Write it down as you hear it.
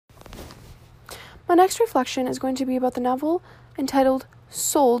My next reflection is going to be about the novel entitled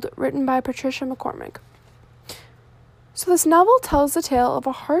Sold, written by Patricia McCormick. So this novel tells the tale of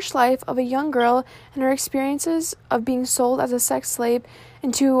a harsh life of a young girl and her experiences of being sold as a sex slave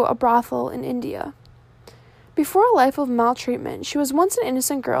into a brothel in India. Before a life of maltreatment, she was once an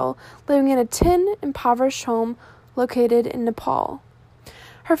innocent girl living in a tin, impoverished home located in Nepal.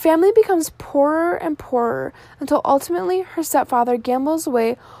 Her family becomes poorer and poorer until ultimately her stepfather gambles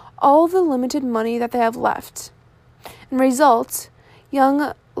away all the limited money that they have left. In result,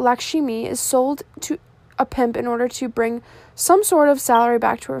 young Lakshmi is sold to a pimp in order to bring some sort of salary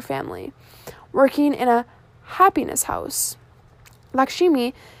back to her family, working in a happiness house.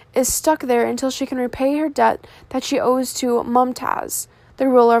 Lakshmi is stuck there until she can repay her debt that she owes to Mumtaz, the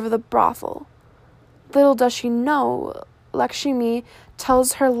ruler of the brothel. Little does she know, Lakshmi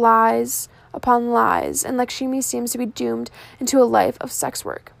tells her lies upon lies, and Lakshmi seems to be doomed into a life of sex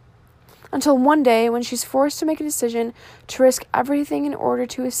work. Until one day when she's forced to make a decision to risk everything in order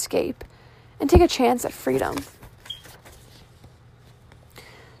to escape and take a chance at freedom.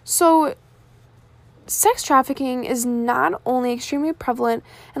 So, sex trafficking is not only extremely prevalent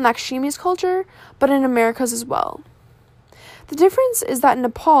in Lakshmi's culture, but in America's as well. The difference is that in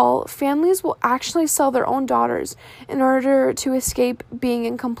Nepal, families will actually sell their own daughters in order to escape being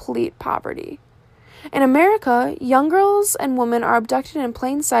in complete poverty. In America, young girls and women are abducted in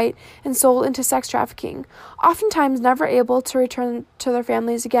plain sight and sold into sex trafficking, oftentimes never able to return to their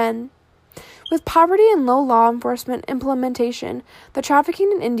families again. With poverty and low law enforcement implementation, the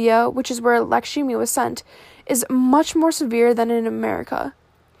trafficking in India, which is where Lakshmi was sent, is much more severe than in America.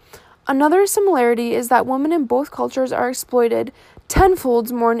 Another similarity is that women in both cultures are exploited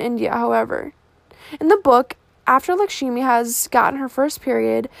tenfold more in India, however. In the book, after Lakshmi has gotten her first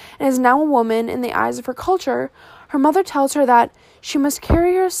period and is now a woman in the eyes of her culture, her mother tells her that she must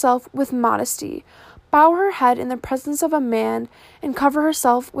carry herself with modesty, bow her head in the presence of a man, and cover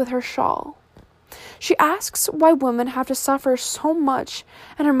herself with her shawl. She asks why women have to suffer so much,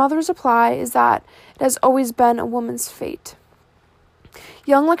 and her mother's reply is that it has always been a woman's fate.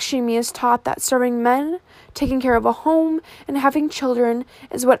 Young Lakshmi is taught that serving men, taking care of a home, and having children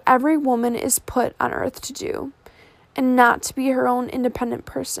is what every woman is put on earth to do, and not to be her own independent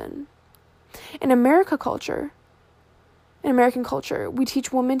person. In American culture, we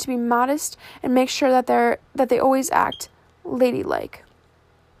teach women to be modest and make sure that they always act ladylike.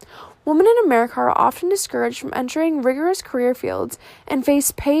 Women in America are often discouraged from entering rigorous career fields and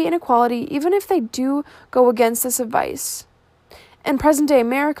face pay inequality even if they do go against this advice. In present-day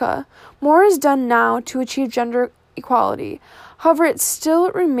America, more is done now to achieve gender equality. However, it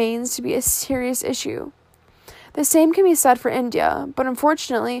still remains to be a serious issue. The same can be said for India, but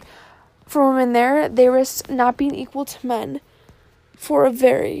unfortunately, for women there, they risk not being equal to men for a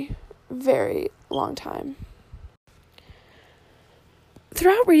very, very long time.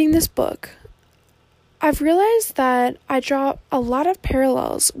 Throughout reading this book, I've realized that I draw a lot of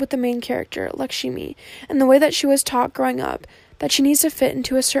parallels with the main character, Lakshmi, and the way that she was taught growing up that she needs to fit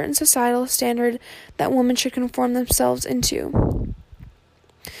into a certain societal standard that women should conform themselves into.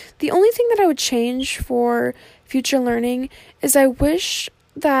 The only thing that I would change for future learning is I wish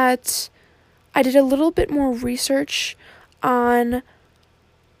that I did a little bit more research on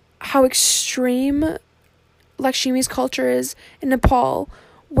how extreme Lakshmi's culture is in Nepal,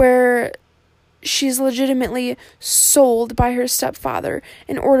 where she's legitimately sold by her stepfather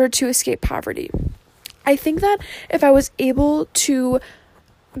in order to escape poverty. I think that if I was able to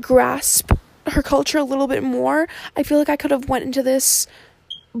grasp her culture a little bit more, I feel like I could have went into this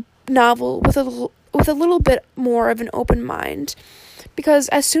novel with a little bit more of an open mind, because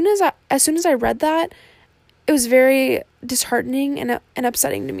as soon as I read that, it was very disheartening and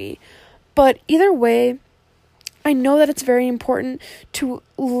upsetting to me. But either way, I know that it's very important to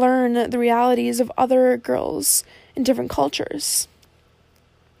learn the realities of other girls in different cultures.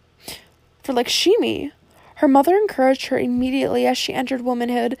 For Lakshmi, her mother encouraged her immediately as she entered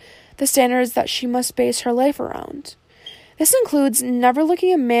womanhood the standards that she must base her life around. This includes never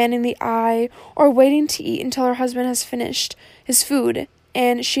looking a man in the eye or waiting to eat until her husband has finished his food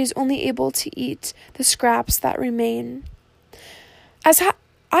and she is only able to eat the scraps that remain. As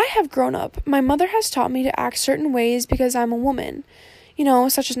I have grown up, my mother has taught me to act certain ways because I'm a woman,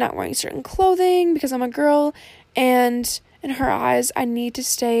 such as not wearing certain clothing because I'm a girl, and in her eyes, I need to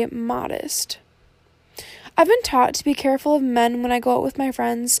stay modest. I've been taught to be careful of men when I go out with my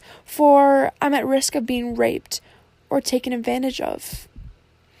friends, for I'm at risk of being raped or taken advantage of.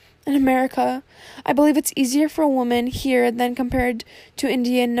 In America, I believe it's easier for a woman here than compared to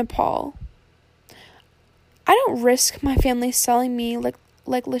India and Nepal. I don't risk my family selling me like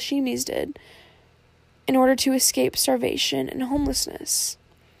Lakshmi's did. in order to escape starvation and homelessness.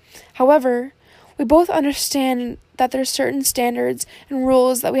 However, we both understand that there are certain standards and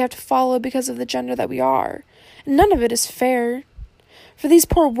rules that we have to follow because of the gender that we are, and none of it is fair. For these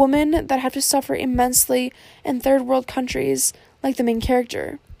poor women that have to suffer immensely in third world countries, like the main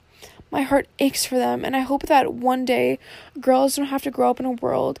character, my heart aches for them, and I hope that one day girls don't have to grow up in a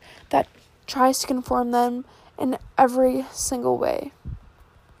world that tries to conform them in every single way.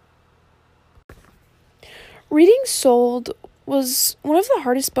 Reading Sold was one of the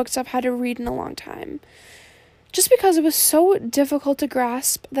hardest books I've had to read in a long time, just because it was so difficult to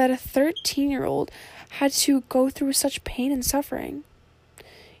grasp that a 13-year-old had to go through such pain and suffering.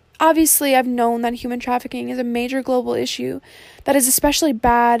 Obviously, I've known that human trafficking is a major global issue that is especially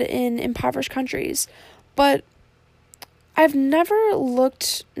bad in impoverished countries, but I've never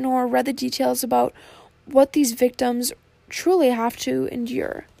looked nor read the details about what these victims truly have to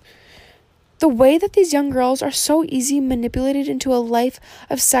endure. The way that these young girls are so easily manipulated into a life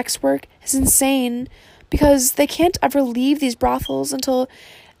of sex work is insane, because they can't ever leave these brothels until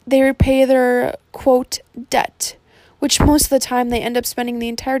they repay their, quote, debt, which most of the time they end up spending the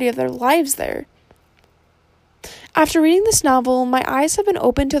entirety of their lives there. After reading this novel, my eyes have been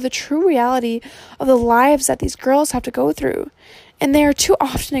opened to the true reality of the lives that these girls have to go through, and they are too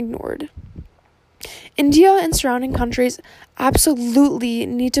often ignored. India and surrounding countries absolutely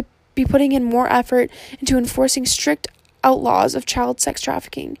need to be putting in more effort into enforcing strict outlaws of child sex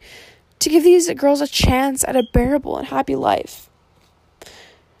trafficking to give these girls a chance at a bearable and happy life.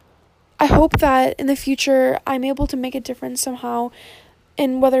 I hope that in the future I'm able to make a difference somehow,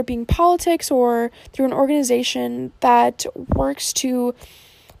 in whether it being politics or through an organization that works to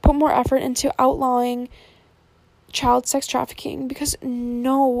put more effort into outlawing child sex trafficking, because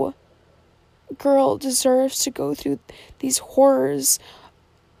no girl deserves to go through these horrors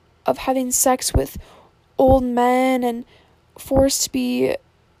of having sex with old men and forced to be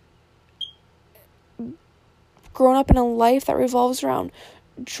grown up in a life that revolves around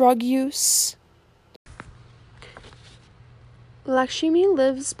drug use. Lakshmi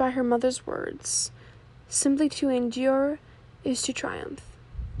lives by her mother's words: simply to endure is to triumph.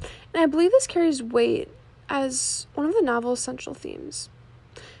 And I believe this carries weight as one of the novel's central themes.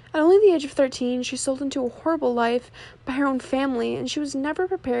 At only the age of 13, she sold into a horrible life by her own family, and she was never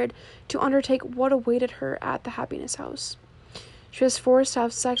prepared to undertake what awaited her at the Happiness House. She was forced to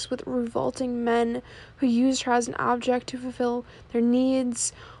have sex with revolting men who used her as an object to fulfill their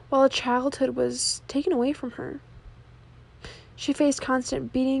needs, while her childhood was taken away from her. She faced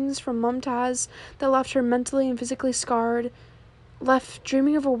constant beatings from Mumtaz that left her mentally and physically scarred, left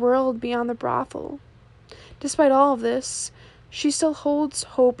dreaming of a world beyond the brothel. Despite all of this, she still holds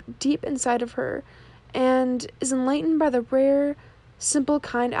hope deep inside of her and is enlightened by the rare, simple,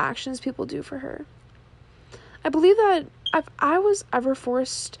 kind actions people do for her. I believe that if I was ever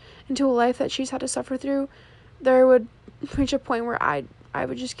forced into a life that she's had to suffer through, there would reach a point where I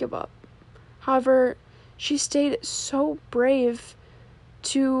would just give up. However, she stayed so brave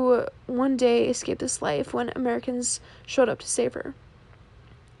to one day escape this life when Americans showed up to save her.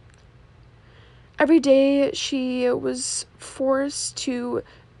 Every day she was forced to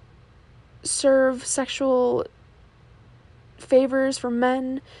serve sexual favors for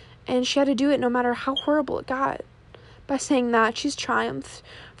men, and she had to do it no matter how horrible it got. By saying that, she's triumphed,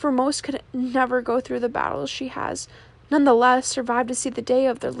 for most could never go through the battles she has, nonetheless survive to see the day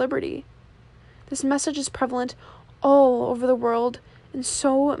of their liberty. This message is prevalent all over the world in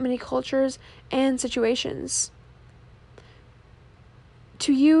so many cultures and situations.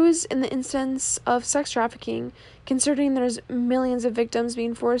 To use in the instance of sex trafficking, considering there's millions of victims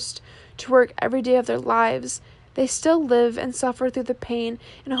being forced to work every day of their lives, they still live and suffer through the pain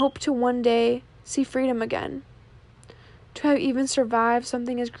and hope to one day see freedom again. To have even survived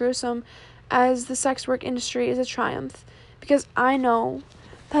something as gruesome as the sex work industry is a triumph, because I know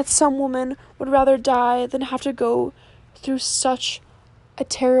that some woman would rather die than have to go through such a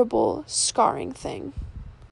terrible, scarring thing.